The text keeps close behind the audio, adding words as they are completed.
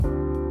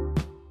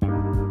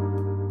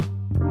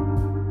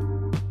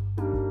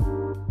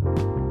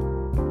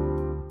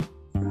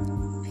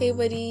Hey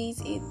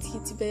buddies, it's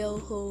Hitibel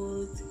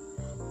host.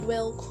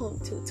 Welcome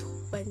to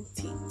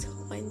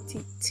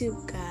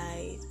 2022,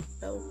 guys.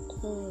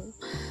 Welcome.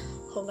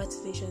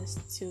 Congratulations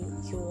to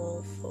you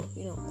all for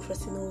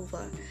crossing over.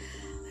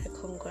 I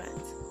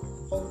congrats.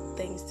 All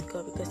thanks to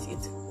God, because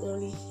it's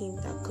only Him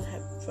that could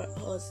have brought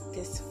us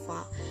this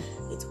far.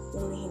 It's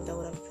only Him that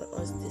would have brought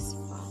us this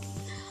far.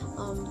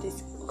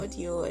 This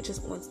audio, I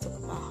just want to talk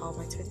about how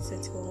my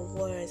 2021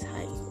 was,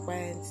 how it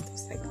went,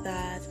 stuff like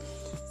that.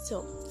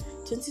 So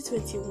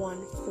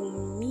 2021 for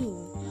me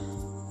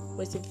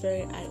was a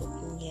very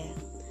eye-opening year.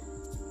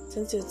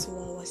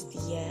 2021 was the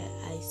year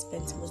I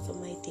spent most of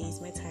my days,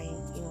 my time,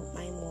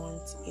 my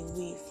months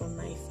away from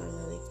my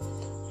family.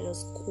 I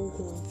just go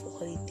home for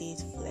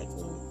holidays for like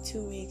only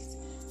 2 weeks,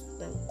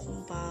 then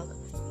come back,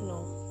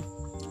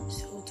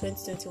 So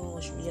 2021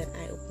 was really an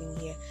eye-opening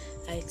year.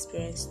 I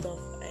experienced stuff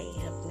I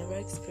have never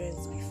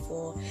experienced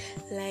before.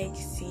 Like,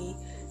 see,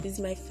 this is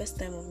my first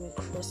time of me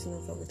crossing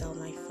over without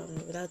my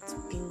family, without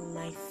being with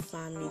my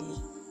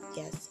family.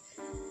 Yes,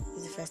 this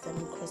is the first time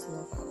I'm crossing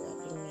over without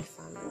being with my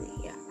family.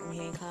 Yeah, I'm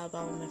here in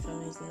Calabar when my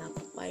family is in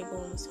Akwa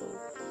Ibom, so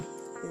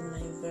this is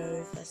my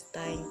very first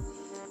time.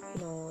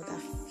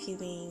 That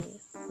feeling,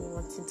 me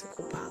wanting to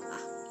go back. I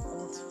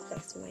want to go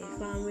back to my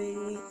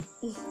family.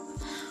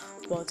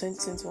 But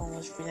 2021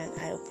 was really an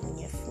eye-opening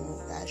year for me.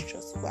 That's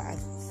just what I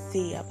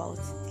say about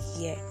the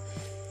year.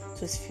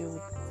 Just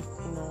feel,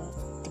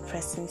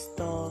 depressing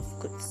stuff,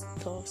 good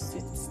stuff,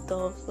 sweet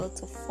stuff,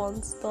 lots of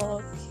fun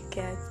stuff. You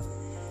get.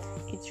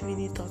 It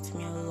really taught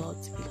me a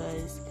lot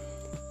because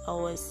I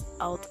was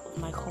out of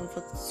my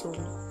comfort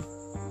zone.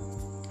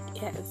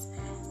 Yes,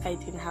 I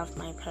didn't have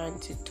my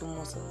parents to do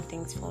most of the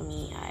things for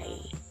me. I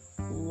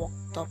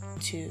walked up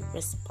to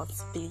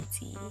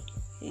responsibility.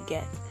 You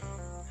get.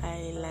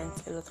 I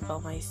learned a lot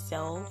about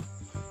myself.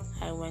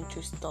 I went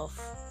through stuff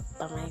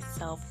by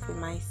myself, with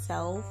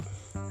myself,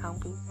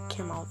 and we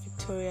came out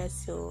victorious.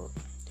 So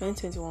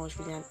 2021 was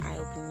really an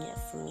eye-opening year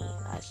for me.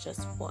 That's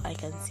just what I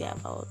can say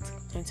about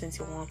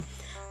 2021.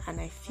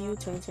 And I feel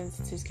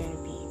 2022 is going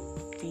to be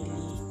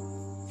really,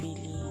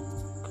 really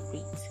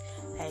great.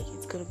 Like,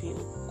 it's going to be a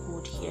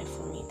good year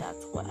for me.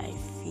 That's what I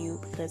feel,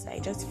 because I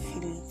just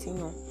feel it, it's going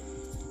to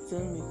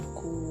be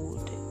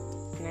good.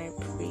 And I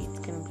pray it's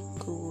going to be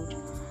good.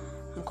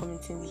 I'm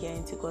committing the year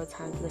into God's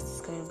hands because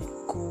it's going to be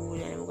good,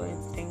 and I'm going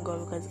to thank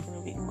God because it's going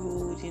to be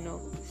good,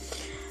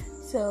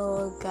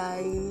 So,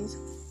 guys,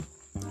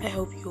 I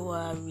hope you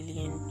are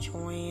really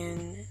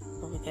enjoying.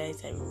 All of you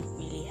guys are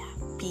really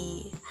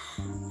happy.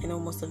 I know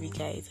most of you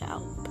guys are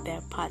out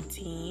there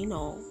partying,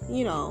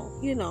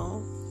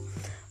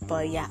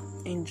 But yeah,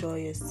 enjoy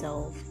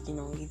yourself.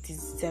 You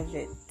deserve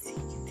it.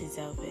 You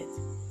deserve it.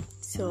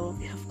 So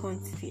we have come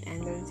to the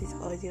end of this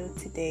audio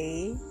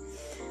today.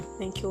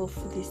 Thank you all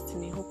for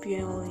listening. Hope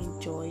you all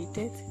enjoyed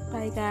it.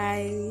 Bye,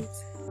 guys.